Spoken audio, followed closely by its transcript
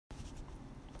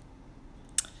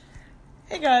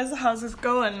Hey guys, how's this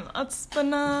going? It's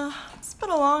been a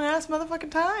long ass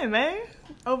motherfucking time, eh?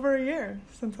 Over a year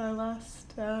since I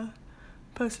last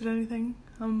posted anything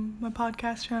on my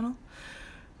podcast channel.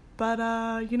 But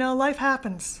life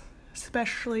happens,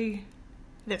 especially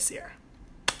this year.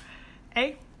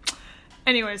 Eh?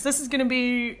 Anyways, this is gonna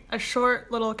be a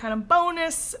short little kind of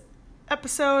bonus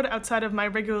episode outside of my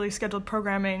regularly scheduled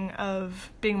programming of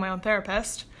being my own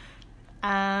therapist.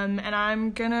 And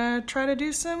I'm gonna try to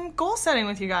do some goal setting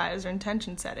with you guys, or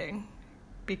intention setting,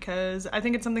 because I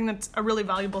think it's something that's a really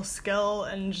valuable skill,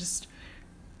 and just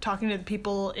talking to the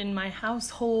people in my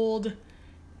household,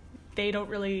 they don't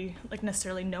really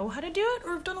necessarily know how to do it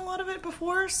or have done a lot of it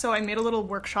before, so I made a little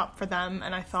workshop for them,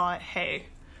 and I thought, hey,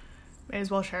 may as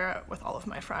well share it with all of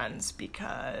my friends,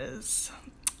 because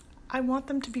I want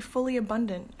them to be fully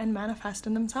abundant and manifest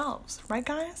in themselves, right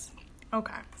guys?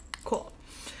 Okay, cool.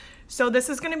 So this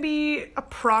is going to be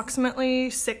approximately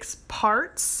 6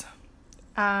 parts.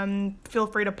 Feel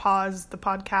free to pause the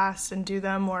podcast and do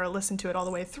them, or listen to it all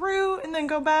the way through and then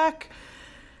go back.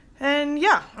 And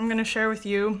yeah, I'm going to share with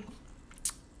you,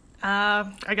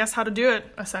 I guess, how to do it,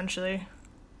 essentially.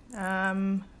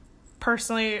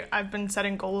 Personally, I've been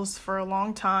setting goals for a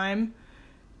long time.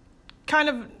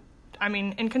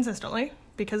 Inconsistently,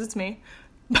 because it's me.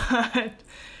 But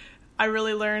I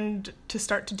really learned to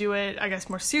start to do it, I guess,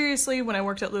 more seriously when I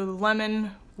worked at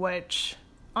Lululemon, which,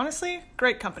 honestly,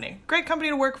 great company. Great company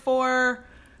to work for,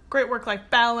 great work-life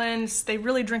balance. They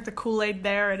really drink the Kool-Aid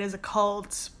there. It is a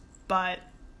cult, but,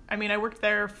 I worked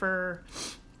there for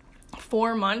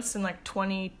 4 months in,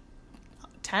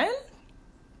 2010?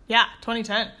 Yeah,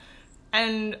 2010.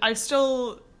 And I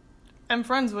still am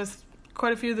friends with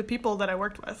quite a few of the people that I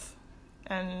worked with.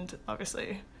 And,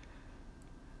 obviously,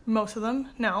 most of them,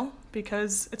 no,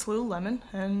 because it's Lululemon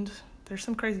and there's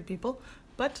some crazy people,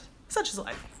 but such is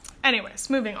life.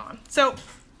 Anyways, moving on. So,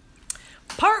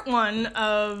 part 1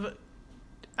 of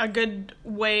a good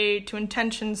way to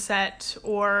intention set,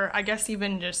 or I guess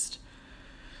even just,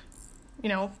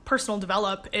 personal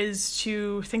develop, is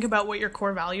to think about what your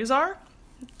core values are,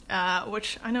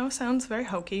 which I know sounds very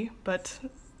hokey, but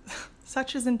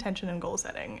such is intention and goal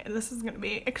setting. This is going to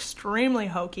be extremely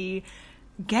hokey.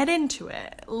 Get into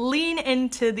it. Lean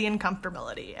into the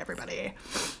uncomfortability, everybody.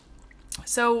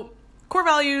 So, core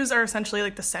values are essentially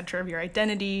the center of your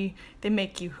identity. They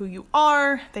make you who you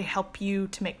are. They help you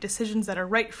to make decisions that are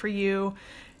right for you,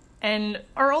 and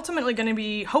are ultimately going to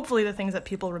be, hopefully, the things that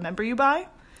people remember you by.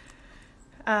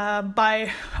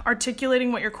 By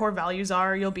articulating what your core values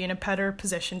are, you'll be in a better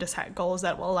position to set goals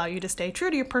that will allow you to stay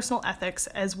true to your personal ethics,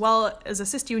 as well as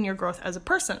assist you in your growth as a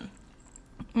person.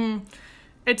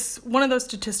 It's one of those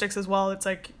statistics as well. It's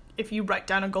if you write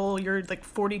down a goal, you're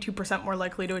 42% more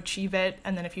likely to achieve it.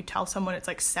 And then if you tell someone, it's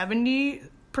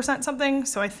 70% something.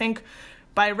 So I think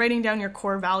by writing down your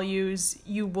core values,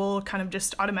 you will kind of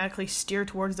just automatically steer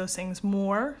towards those things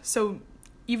more. So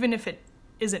even if it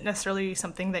isn't necessarily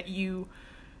something that you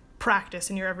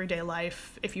practice in your everyday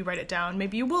life, if you write it down,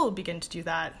 maybe you will begin to do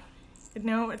that.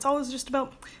 It's always just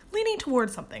about leaning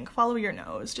towards something. Follow your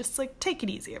nose. Just take it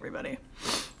easy, everybody.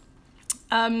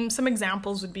 Some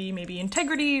examples would be maybe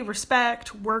integrity,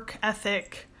 respect, work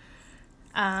ethic.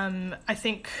 I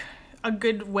think a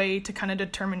good way to kind of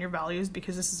determine your values,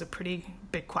 because this is a pretty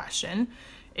big question,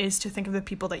 is to think of the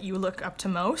people that you look up to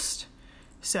most.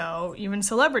 So even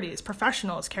celebrities,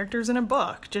 professionals, characters in a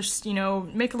book. Just,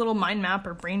 make a little mind map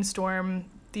or brainstorm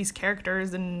these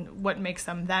characters and what makes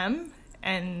them them,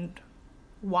 and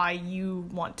why you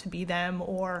want to be them,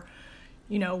 or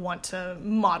want to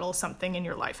model something in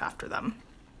your life after them.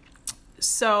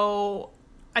 So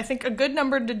I think a good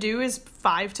number to do is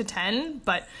 5 to 10,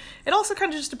 but it also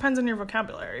kind of just depends on your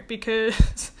vocabulary,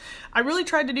 because I really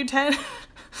tried to do 10,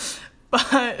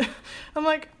 but I'm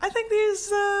I think these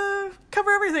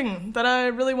cover everything that I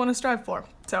really want to strive for.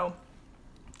 So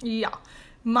yeah,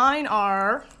 mine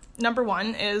are, number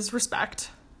 1 is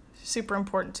respect. Super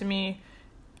important to me.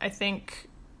 I think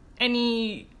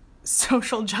any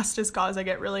social justice cause I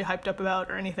get really hyped up about,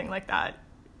 or anything like that,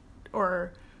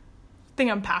 or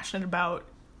thing I'm passionate about,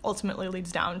 ultimately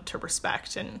leads down to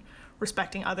respect and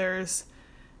respecting others,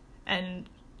 and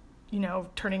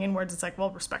turning inwards. It's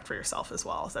respect for yourself as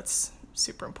well. That's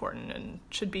super important and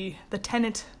should be the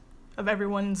tenet of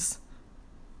everyone's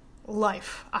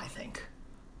life, I think.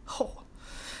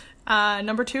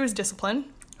 Number 2 is discipline,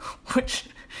 which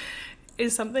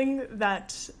is something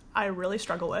that I really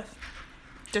struggle with.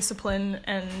 Discipline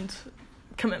and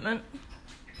commitment.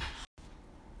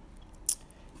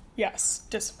 Yes,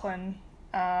 discipline.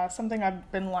 Something I've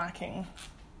been lacking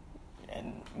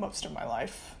in most of my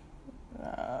life.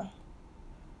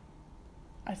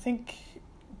 I think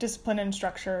discipline and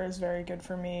structure is very good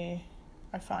for me.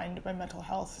 I find my mental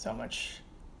health so much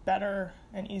better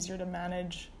and easier to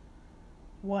manage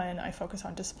when I focus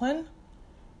on discipline.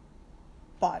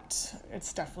 But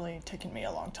it's definitely taken me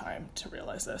a long time to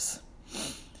realize this.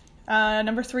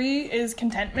 Number 3 is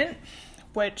contentment,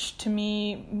 which to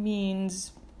me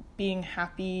means being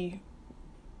happy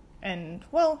and,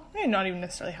 well, maybe not even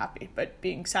necessarily happy, but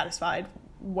being satisfied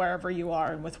wherever you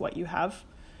are and with what you have.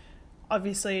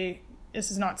 Obviously,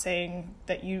 this is not saying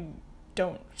that you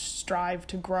don't strive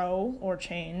to grow or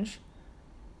change,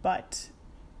 but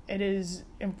it is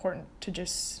important to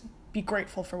just be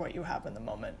grateful for what you have in the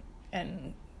moment.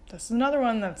 And this is another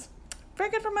one that's very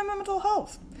good for my mental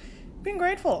health. Being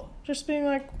grateful, just being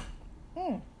like,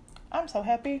 I'm so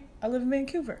happy I live in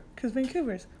Vancouver, because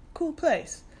Vancouver's a cool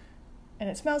place, and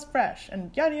it smells fresh,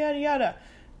 and yada, yada, yada.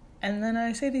 And then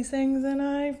I say these things, and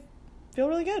I feel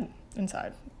really good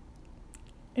inside.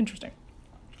 Interesting.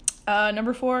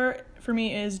 Number 4 for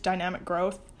me is dynamic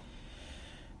growth.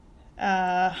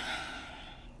 Yeah,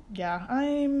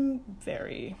 I'm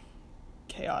very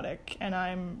chaotic, and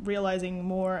I'm realizing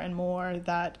more and more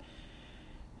that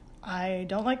I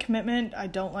don't like commitment. I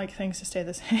don't like things to stay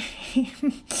the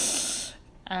same.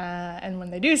 And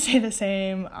when they do stay the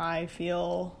same, I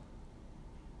feel,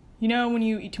 when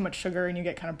you eat too much sugar and you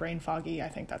get kind of brain foggy, I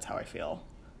think that's how I feel,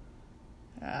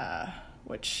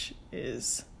 which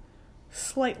is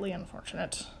slightly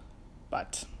unfortunate,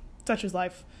 but such is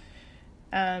life.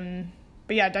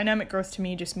 But yeah, dynamic growth to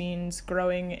me just means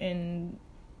growing in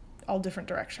all different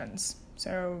directions.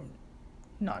 So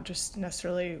not just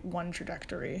necessarily one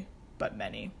trajectory, but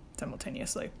many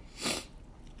simultaneously.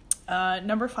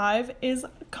 Number 5 is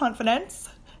confidence.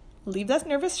 Leave that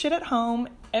nervous shit at home.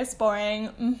 It's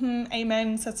boring.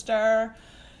 Amen, sister.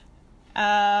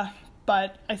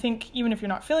 But I think even if you're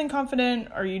not feeling confident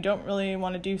or you don't really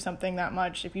want to do something that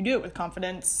much, if you do it with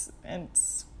confidence,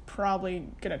 it's probably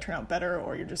going to turn out better,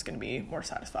 or you're just going to be more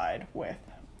satisfied with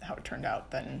how it turned out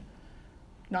than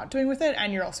not doing with it,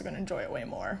 and you're also going to enjoy it way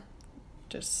more.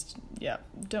 Just,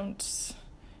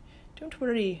 don't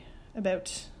worry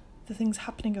about the things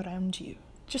happening around you.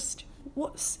 Just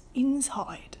what's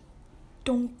inside.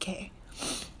 Don't care.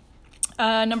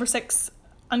 Number 6,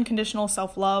 unconditional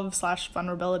self-love /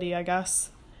 vulnerability, I guess.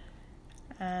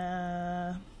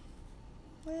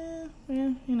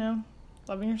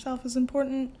 Loving yourself is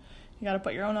important. You gotta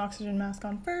put your own oxygen mask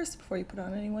on first before you put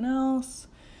on anyone else.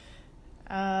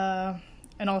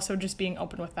 And also just being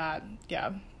open with that.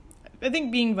 Yeah. I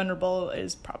think being vulnerable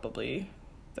is probably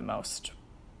the most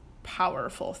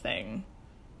powerful thing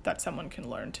that someone can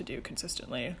learn to do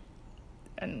consistently.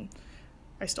 And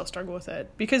I still struggle with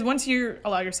it, because once you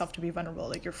allow yourself to be vulnerable,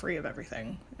 like, you're free of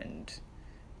everything and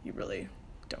you really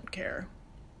don't care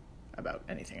about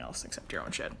anything else except your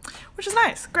own shit, which is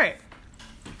nice. Great.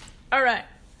 All right.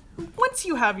 Once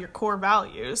you have your core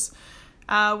values,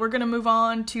 we're going to move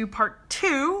on to part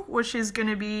 2, which is going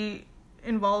to be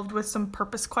involved with some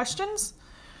purpose questions.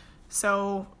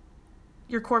 So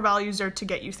your core values are to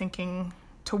get you thinking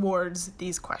towards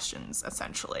these questions,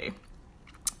 essentially.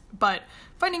 But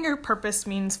finding your purpose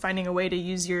means finding a way to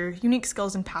use your unique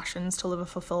skills and passions to live a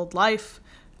fulfilled life.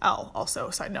 Oh, also,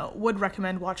 side note, would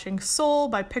recommend watching Soul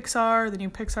by Pixar, the new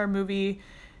Pixar movie.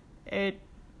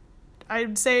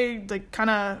 I'd say, kind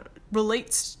of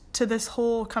relates to this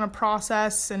whole kind of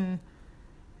process and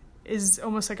is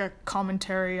almost like a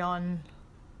commentary on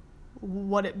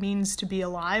what it means to be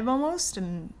alive almost,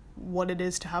 and what it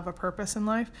is to have a purpose in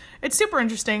life. It's super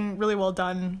interesting, really well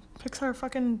done. Pixar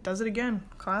fucking does it again.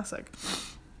 Classic.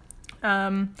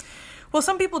 Well,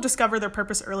 some people discover their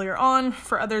purpose earlier on.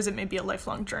 For others, it may be a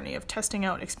lifelong journey of testing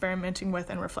out, experimenting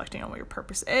with, and reflecting on what your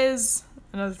purpose is.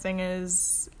 Another thing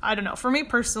is, I don't know, for me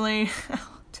personally,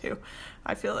 too,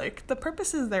 I feel like the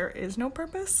purpose is there is no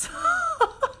purpose.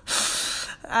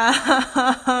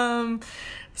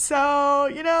 So,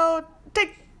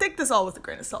 take this all with a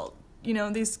grain of salt.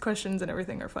 These questions and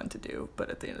everything are fun to do, but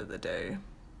at the end of the day,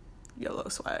 YOLO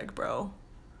swag, bro.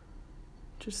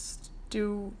 Just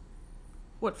do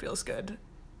what feels good.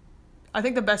 I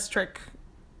think the best trick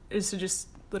is to just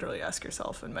literally ask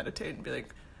yourself and meditate and be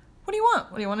like, what do you want?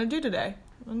 What do you want to do today?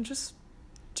 And just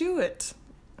do it.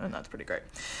 And that's pretty great.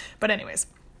 But anyways,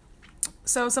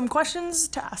 so some questions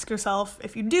to ask yourself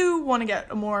if you do want to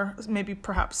get a more, maybe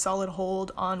perhaps solid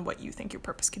hold on what you think your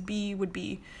purpose could be, would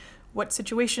be, what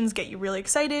situations get you really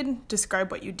excited?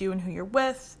 Describe what you do and who you're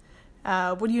with.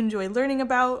 What do you enjoy learning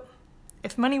about?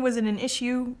 If money wasn't an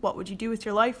issue, what would you do with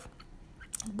your life?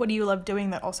 What do you love doing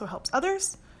that also helps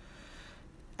others?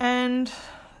 And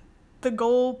the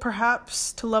goal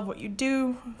perhaps to love what you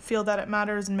do, feel that it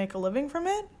matters, and make a living from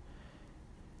it?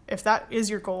 If that is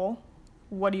your goal,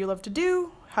 what do you love to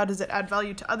do? How does it add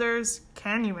value to others?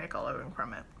 Can you make a living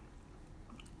from it?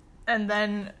 And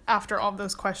then after all of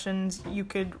those questions, you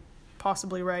could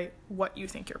possibly write what you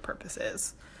think your purpose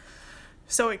is.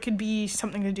 So it could be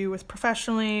something to do with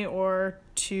professionally or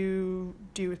to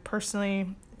do with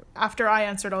personally. After I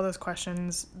answered all those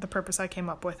questions, the purpose I came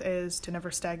up with is to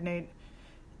never stagnate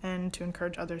and to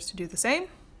encourage others to do the same.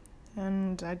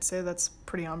 And I'd say that's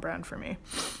pretty on brand for me.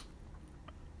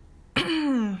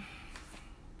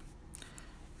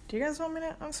 Do you guys want me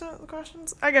to answer the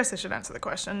questions? I guess I should answer the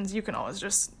questions. You can always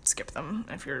just skip them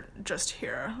if you're just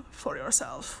here for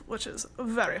yourself, which is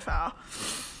very fair.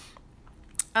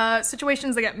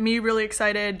 Situations that get me really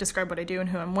excited, describe what I do and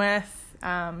who I'm with.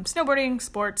 Snowboarding,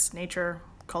 sports, nature,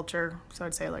 culture. So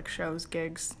I'd say like shows,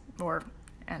 gigs, or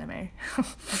anime.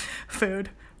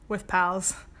 Food with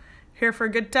pals. Here for a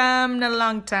good time, not a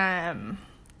long time.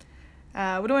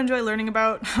 What do I enjoy learning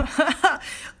about?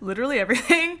 Literally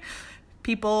everything.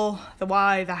 People, the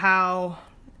why, the how,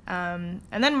 and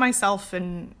then myself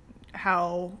and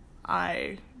how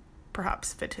I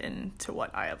perhaps fit into what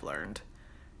I have learned.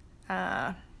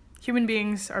 Human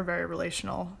beings are very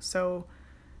relational, so,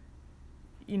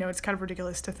 it's kind of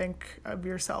ridiculous to think of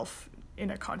yourself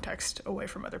in a context away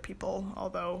from other people,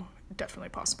 although definitely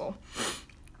possible.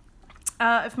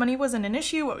 If money wasn't an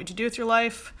issue, what would you do with your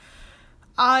life?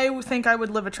 I think I would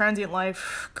live a transient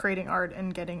life, creating art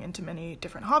and getting into many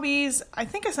different hobbies. I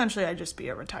think essentially I'd just be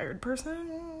a retired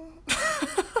person.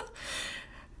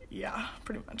 Yeah,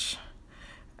 pretty much.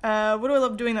 What do I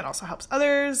love doing that also helps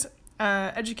others?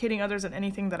 Educating others on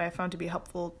anything that I found to be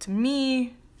helpful to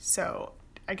me. So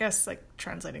I guess like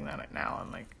translating that now,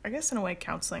 I'm like, I guess in a way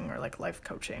counseling or like life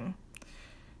coaching.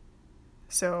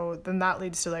 So then that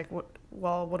leads to like,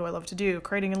 what do I love to do?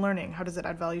 Creating and learning. How does it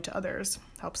add value to others?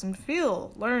 Helps them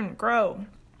feel, learn, grow.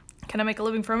 Can I make a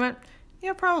living from it?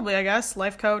 Yeah, probably, I guess.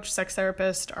 Life coach, sex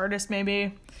therapist, artist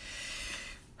maybe.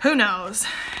 Who knows?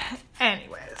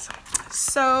 Anyways,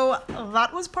 so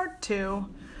that was part 2.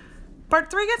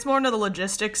 Part 3 gets more into the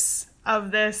logistics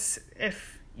of this.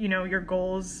 If, your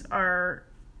goals are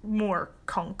more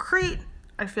concrete,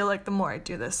 I feel like the more I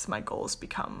do this, my goals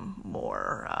become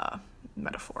more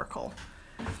metaphorical.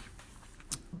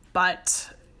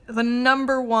 But the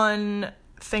number one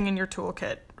thing in your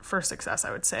toolkit for success,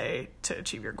 I would say, to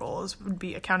achieve your goals would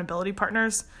be accountability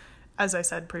partners. As I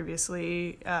said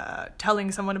previously,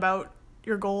 telling someone about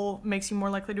your goal makes you more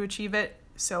likely to achieve it.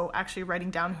 So actually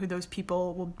writing down who those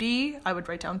people will be, I would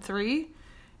write down 3,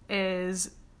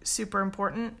 is super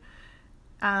important.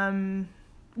 When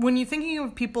you're thinking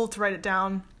of people to write it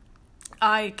down,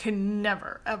 I can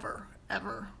never, ever,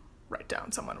 ever write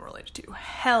down someone related to.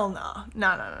 Hell no.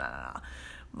 No.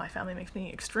 My family makes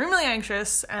me extremely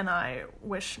anxious, and I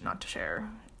wish not to share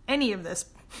any of this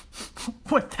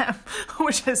with them,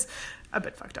 which is a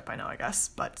bit fucked up, I know, I guess.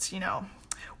 But,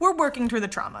 we're working through the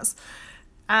traumas.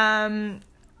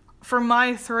 For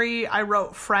my 3, I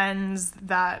wrote friends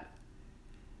that...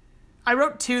 I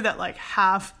wrote 2 that,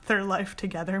 have their life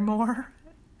together more,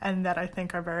 and that I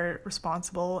think are very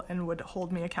responsible and would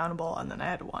hold me accountable. And then I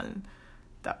had 1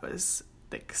 that was,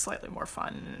 slightly more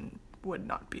fun and would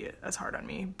not be as hard on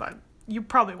me. But you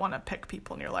probably want to pick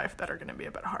people in your life that are going to be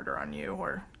a bit harder on you,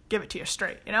 or give it to you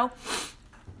straight, You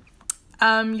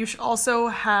should also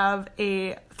have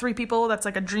 3 people that's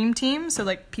a dream team.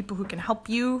 So people who can help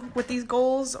you with these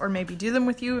goals, or maybe do them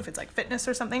with you if it's fitness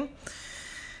or something.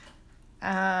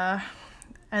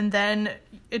 And then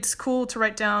it's cool to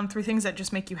write down 3 things that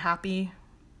just make you happy.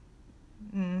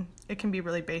 It can be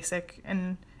really basic,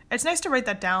 and it's nice to write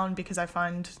that down, because I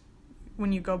find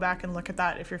when you go back and look at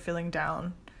that, if you're feeling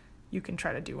down, you can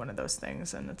try to do one of those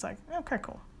things, and it's okay,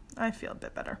 cool. I feel a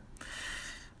bit better.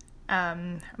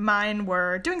 Mine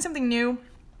were doing something new,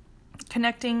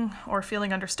 connecting or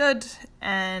feeling understood,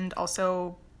 and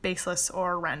also baseless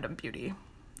or random beauty.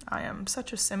 I am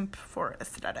such a simp for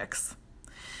aesthetics.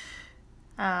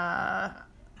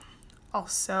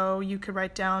 Also, you could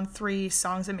write down 3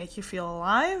 songs that make you feel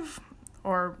alive,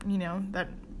 or, that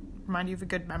remind you of a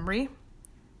good memory,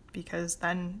 because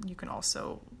then you can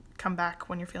also come back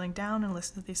when you're feeling down and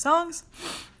listen to these songs.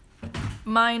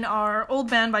 Mine are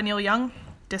Old Man by Neil Young,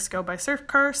 Disco by Surf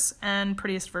Curse, and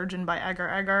Prettiest Virgin by Agar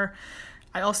Agar.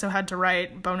 I also had to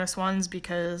write bonus ones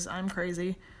because I'm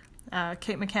crazy.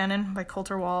 Kate McCannon by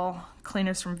Colter Wall,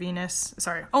 Cleaners from Venus,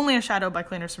 Only a Shadow by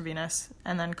Cleaners from Venus,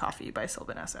 and then Coffee by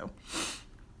Sylvan Esso.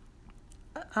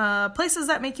 Places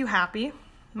that make you happy.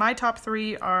 My top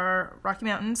 3 are Rocky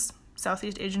Mountains,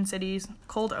 Southeast Asian cities,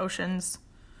 cold oceans.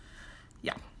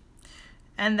 Yeah.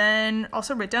 And then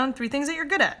also write down 3 things that you're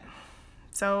good at.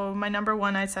 So my number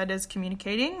 1, I said, is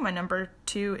communicating. My number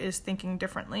 2 is thinking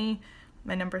differently.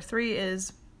 My number 3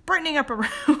 is brightening up a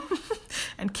room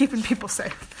and keeping people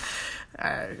safe.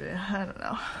 I don't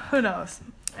know. Who knows?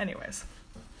 Anyways.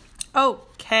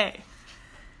 Okay.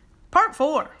 Part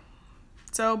 4.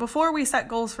 So before we set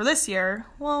goals for this year,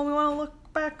 well, we want to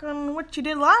look back on what you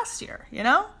did last year, you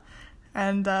know?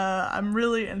 And I'm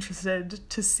really interested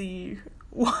to see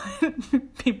what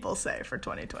people say for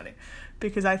 2020,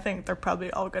 because I think they're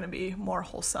probably all going to be more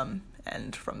wholesome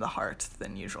and from the heart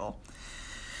than usual.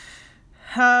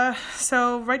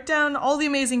 So write down all the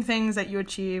amazing things that you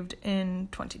achieved in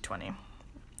 2020.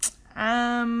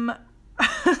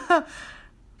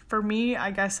 For me,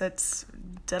 I guess it's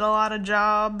did a lot of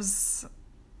jobs.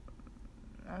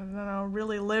 I don't know,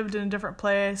 really lived in a different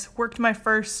place. Worked my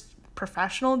first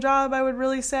professional job, I would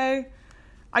really say.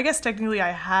 I guess technically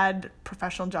I had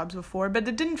professional jobs before, but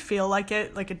it didn't feel like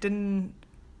it. Like it didn't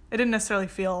necessarily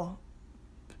feel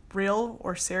real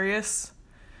or serious.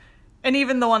 And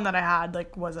even the one that I had,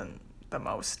 like, wasn't the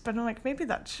most. But I'm like, maybe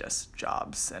that's just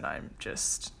jobs and I'm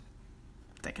just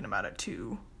thinking about it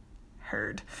too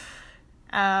hard.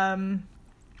 I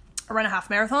ran a half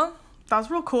marathon. That was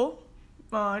real cool.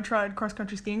 I tried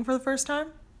cross-country skiing for the first time.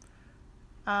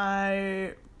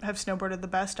 I have snowboarded the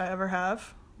best I ever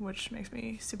have, which makes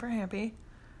me super happy.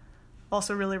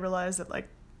 Also really realized that, like,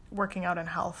 working out and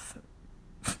health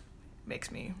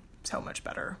makes me so much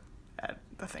better at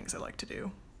the things I like to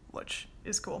do, which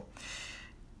is cool.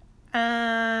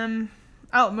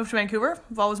 Moved to Vancouver.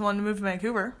 I've always wanted to move to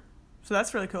Vancouver, so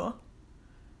that's really cool.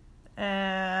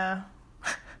 Fell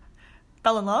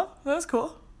in love. That was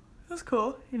cool. It was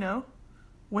cool, you know,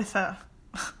 with a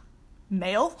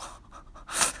male.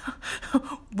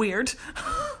 Weird.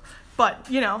 But,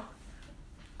 you know,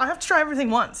 I have to try everything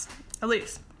once, at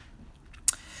least.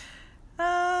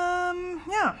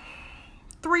 Yeah.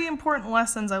 3 important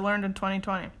lessons I learned in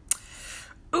 2020.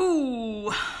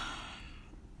 Ooh.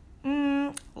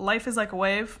 Life is like a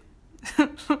wave.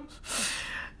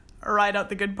 Ride out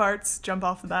the good parts, jump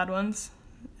off the bad ones.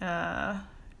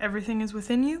 Everything is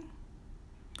within you.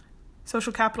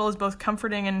 Social capital is both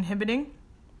comforting and inhibiting.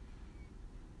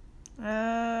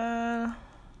 I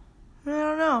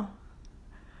don't know.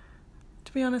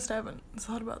 To be honest, I haven't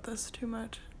thought about this too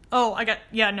much.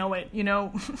 You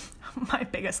know, my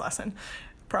biggest lesson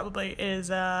probably is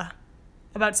about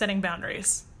setting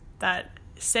boundaries. That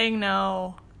saying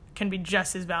no can be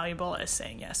just as valuable as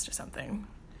saying yes to something.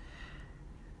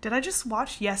 Did I just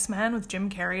watch Yes Man with Jim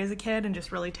Carrey as a kid and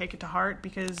just really take it to heart?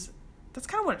 Because that's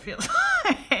kind of what it feels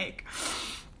like.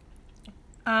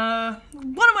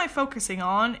 What am I focusing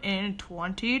on in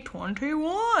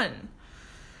 2021?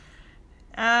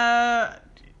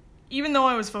 Even though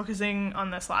I was focusing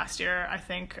on this last year, I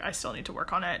think I still need to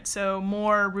work on it. So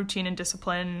more routine and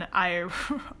discipline. I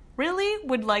really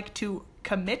would like to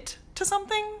commit to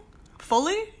something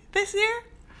fully this year.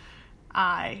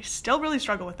 I still really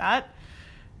struggle with that.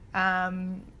 I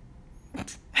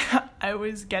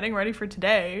was getting ready for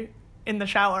today in the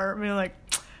shower. I mean, like,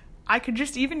 I could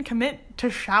just even commit to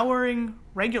showering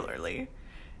regularly.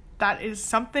 That is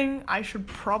something I should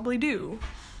probably do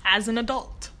as an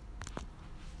adult.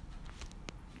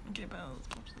 Okay,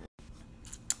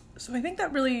 so I think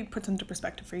that really puts into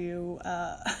perspective for you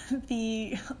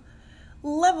the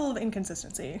level of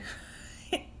inconsistency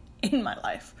in my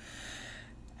life.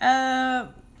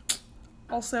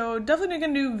 Also, definitely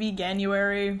gonna do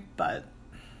Veganuary, but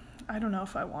I don't know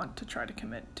if I want to try to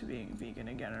commit to being vegan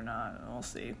again or not. We'll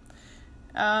see.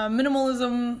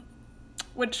 Minimalism,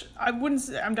 which I wouldn't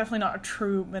say, I'm definitely not a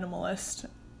true minimalist,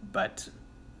 but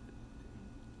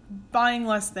buying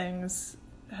less things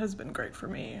has been great for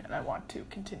me, and I want to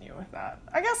continue with that.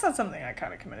 I guess that's something I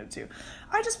kind of committed to.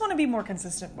 I just want to be more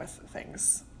consistent with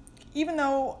things. Even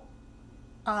though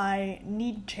I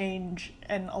need change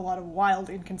and a lot of wild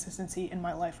inconsistency in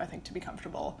my life, I think, to be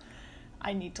comfortable,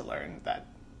 I need to learn that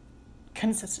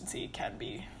consistency can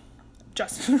be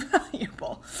just as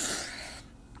valuable.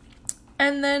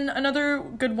 And then another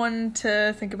good one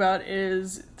to think about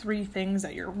is 3 things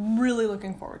that you're really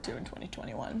looking forward to in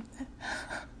 2021.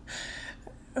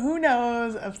 Who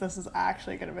knows if this is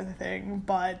actually going to be the thing,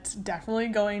 but definitely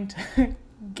going to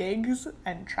gigs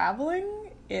and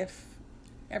traveling if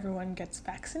everyone gets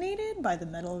vaccinated by the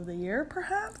middle of the year,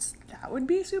 perhaps. That would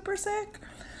be super sick.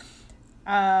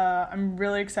 I'm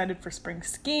really excited for spring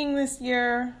skiing this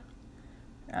year.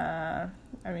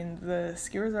 The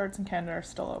ski resorts in Canada are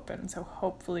still open, so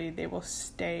hopefully they will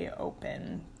stay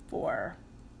open for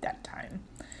that time.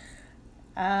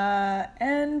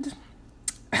 And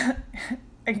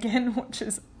again, which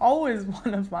is always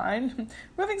one of mine.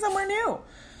 Moving somewhere new.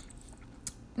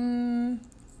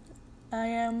 I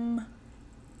am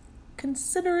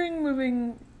considering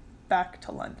moving back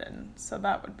to London, so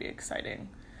that would be exciting.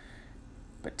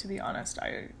 But to be honest,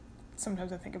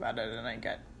 sometimes I think about it and I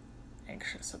get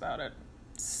anxious about it.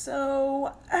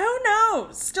 So, who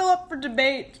knows? Still up for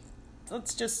debate.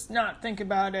 Let's just not think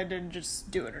about it and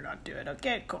just do it or not do it.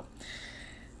 Okay, cool.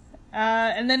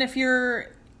 And then if you're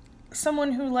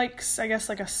someone who likes, I guess,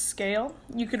 like a scale,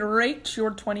 you could rate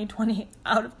your 2020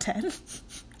 out of 10. I'm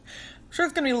sure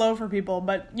it's gonna be low for people,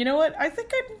 but you know what? I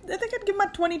think I'd give my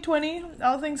 2020,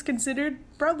 all things considered,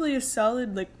 probably a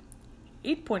solid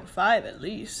 8.5 at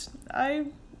least. I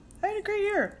had a great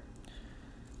year.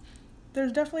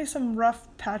 There's definitely some rough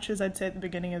patches, I'd say, at the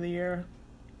beginning of the year.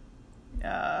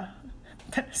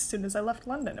 Then as soon as I left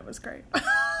London, it was great.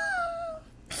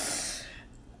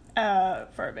 For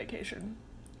a vacation.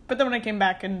 But then when I came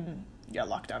back and,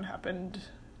 lockdown happened,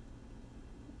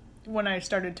 when I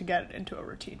started to get into a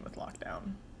routine with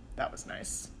lockdown, that was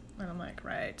nice. And I'm like,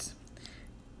 right,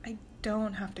 I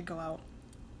don't have to go out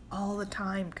all the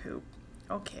time, Coop.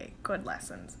 Okay, good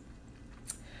lessons.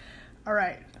 All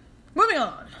right, moving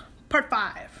on. Part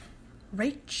 5,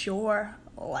 rate your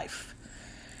life.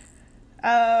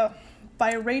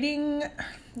 By rating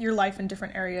your life in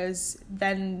different areas,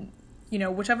 then,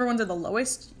 whichever ones are the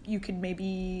lowest, you could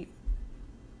maybe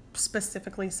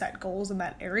specifically set goals in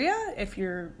that area if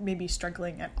you're maybe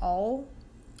struggling at all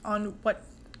on what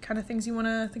kind of things you want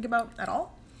to think about at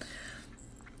all.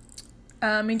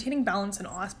 Maintaining balance in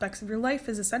all aspects of your life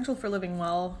is essential for living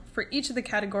well. For each of the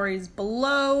categories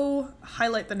below,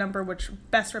 highlight the number which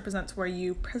best represents where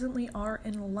you presently are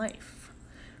in life.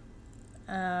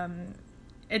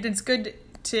 It's good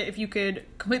if you could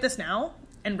complete this now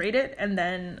and rate it, and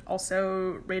then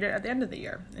also rate it at the end of the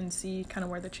year and see kind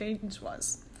of where the change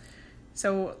was.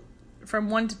 So from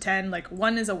 1 to 10,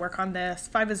 1 is a work on this,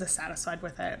 5 is a satisfied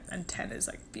with it, and 10 is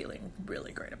feeling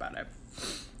really great about it.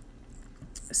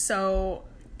 So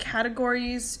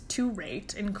categories to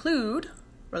rate include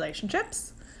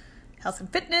relationships, health and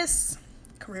fitness,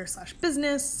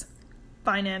 career/business,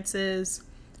 finances,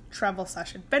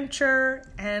 travel/adventure,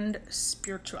 and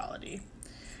spirituality,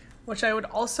 which I would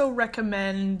also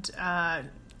recommend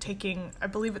taking. I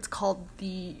believe it's called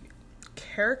the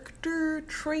character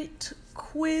trait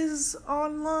quiz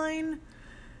online.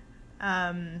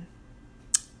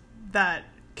 That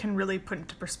can really put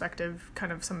into perspective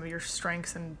kind of some of your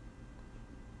strengths and,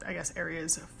 I guess,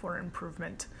 areas for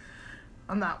improvement.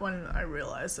 On that one, I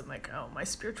realized I'm my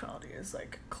spirituality is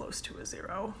close to a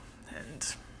 0,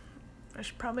 and I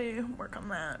should probably work on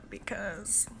that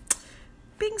because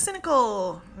being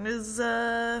cynical is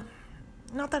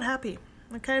not that happy.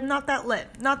 Okay, I'm not that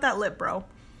lit, bro.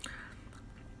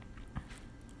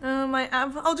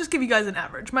 I'll just give you guys an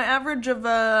average. My average of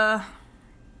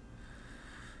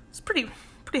it's pretty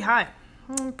high.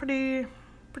 I'm pretty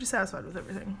satisfied with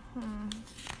everything.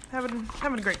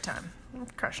 Having a great time. I'm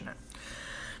crushing it.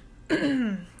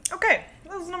 Okay,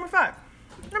 that was number 5.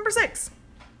 Number 6.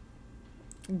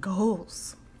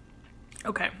 Goals.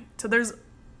 Okay, so there's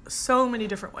so many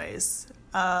different ways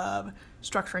of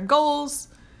structuring goals.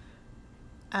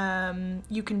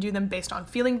 You can do them based on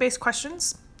feeling-based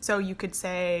questions. So you could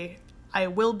say, I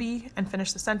will be, and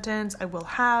finish the sentence, I will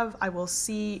have, I will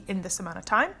see in this amount of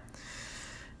time.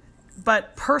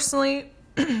 But personally,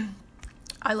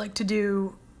 I like to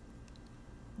do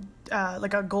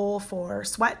a goal for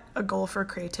sweat, a goal for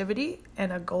creativity,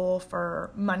 and a goal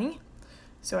for money.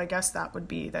 So I guess that would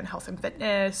be then health and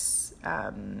fitness,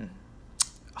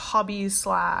 hobbies /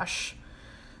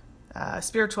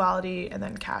 spirituality, and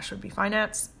then cash would be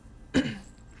finance.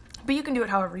 But you can do it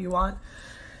however you want.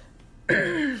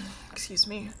 Excuse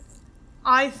me.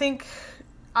 I think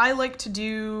I like to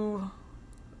do,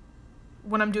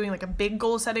 when I'm doing a big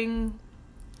goal setting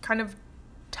kind of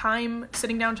time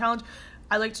sitting down challenge,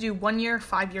 I like to do 1 year,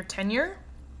 5 year, 10 year.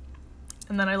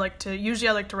 And then I like to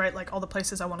write all the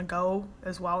places I want to go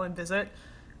as well and visit.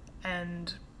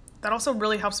 And that also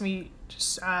really helps me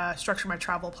structure my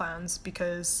travel plans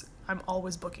because I'm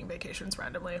always booking vacations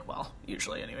randomly. Well,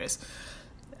 usually anyways.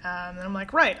 And I'm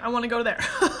right, I want to go there.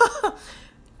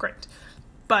 Great.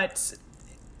 But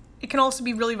it can also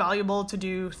be really valuable to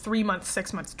do 3 months,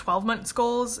 6 months, 12 months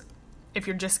goals if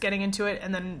you're just getting into it,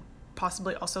 and then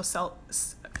possibly also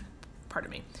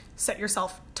set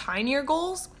yourself tinier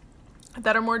goals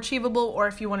that are more achievable, or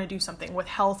if you want to do something with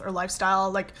health or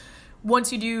lifestyle,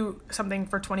 once you do something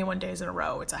for 21 days in a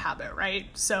row, it's a habit, right?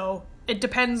 So it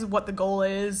depends what the goal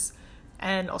is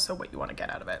and also what you want to get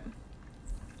out of it.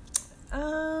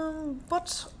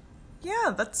 But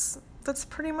yeah, that's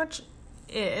pretty much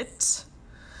it.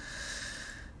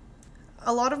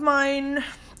 A lot of mine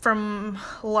from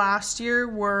last year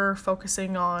were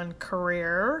focusing on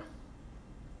career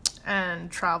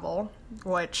and travel,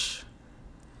 which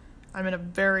I'm in a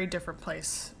very different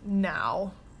place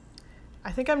now.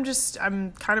 I think I'm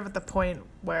kind of at the point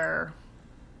where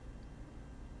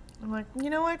I'm like,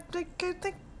 you know what, I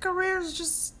think career is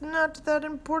just not that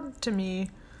important to me.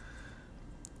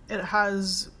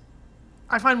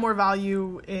 I find more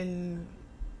value in,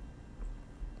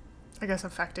 I guess,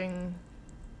 affecting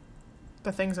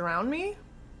the things around me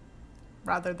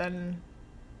rather than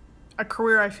a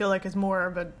career. I feel like is more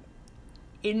of an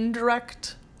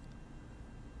indirect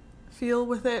feel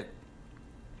with it,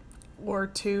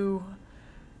 or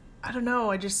I don't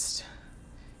know, you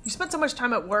spend so much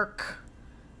time at work,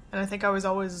 and I think I was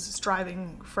always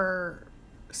striving for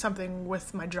something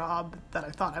with my job that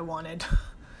I thought I wanted,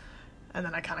 and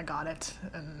then I kind of got it,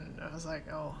 and I was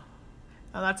like, oh,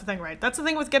 that's the thing, right? That's the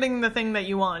thing with getting the thing that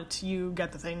you want. You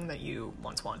get the thing that you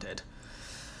once wanted.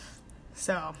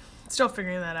 So, still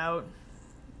figuring that out.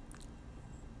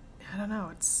 I don't know,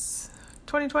 it's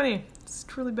 2020. It's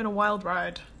truly been a wild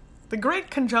ride. The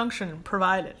Great Conjunction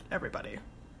provided, everybody.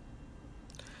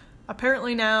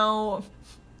 Apparently now,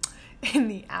 in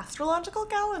the astrological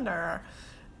calendar,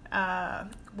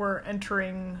 we're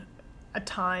entering a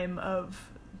time of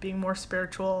being more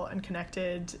spiritual and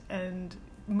connected and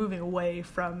moving away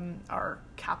from our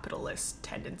capitalist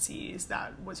tendencies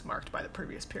that was marked by the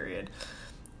previous period,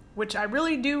 which I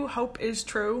really do hope is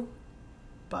true,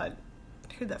 but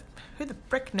who the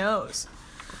frick knows?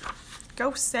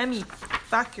 Go semi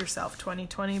fuck yourself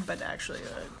 2020, but actually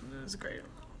it was great.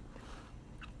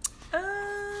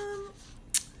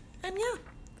 And yeah,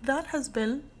 that has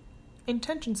been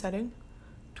intention setting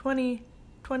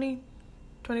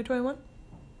 2021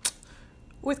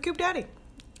 with Coop Daddy.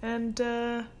 And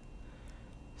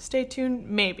stay tuned,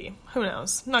 maybe, who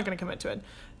knows, I'm not going to commit to it,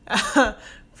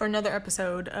 for another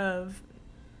episode of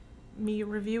me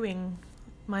reviewing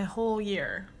my whole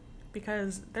year,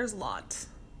 because there's a lot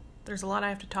I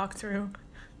have to talk through.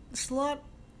 There's a lot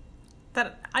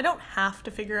that I don't have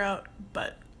to figure out,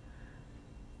 but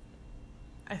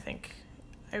I think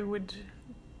I would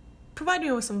provide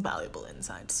you with some valuable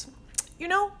insights.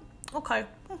 Okay.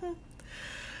 Mm-hmm.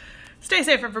 Stay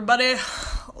safe, everybody.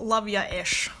 Love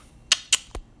ya-ish.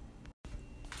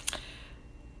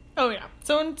 Oh yeah.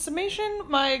 So in summation,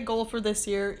 my goal for this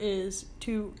year is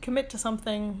to commit to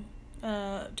something,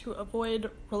 to avoid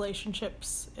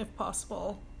relationships if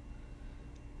possible,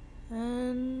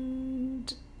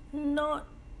 and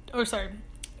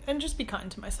just be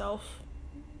kind to myself.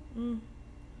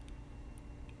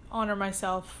 Honor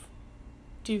myself.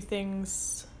 Do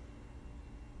things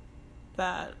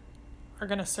that are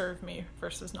going to serve me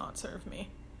versus not serve me.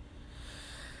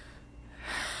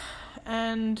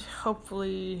 And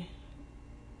hopefully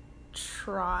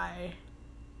try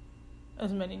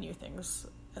as many new things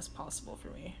as possible for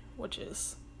me, which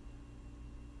is,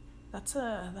 that's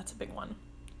a big one.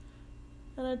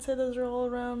 And I'd say those are all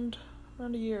around a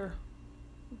year.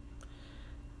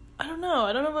 I don't know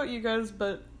about you guys,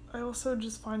 but I also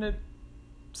just find it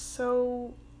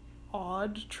so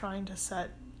odd trying to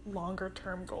set longer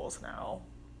term goals now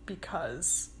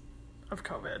because of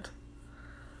COVID.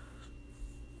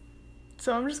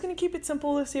 So I'm just going to keep it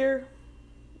simple this year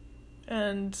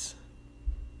and,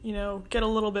 get a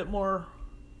little bit more,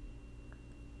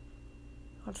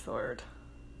 what's the word?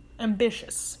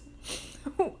 Ambitious.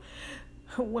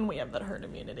 When we have that herd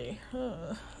immunity.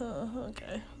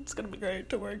 Okay, it's going to be great.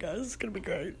 Don't worry, guys. It's going to be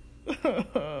great.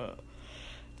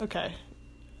 Okay,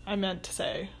 I meant to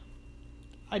say,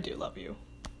 I do love you.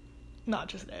 Not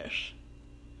just Ish.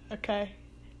 Okay?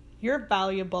 You're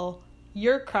valuable.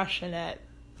 You're crushing it.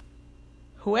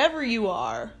 Whoever you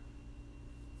are,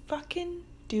 fucking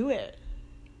do it.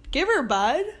 Give her,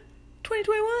 bud.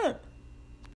 2021.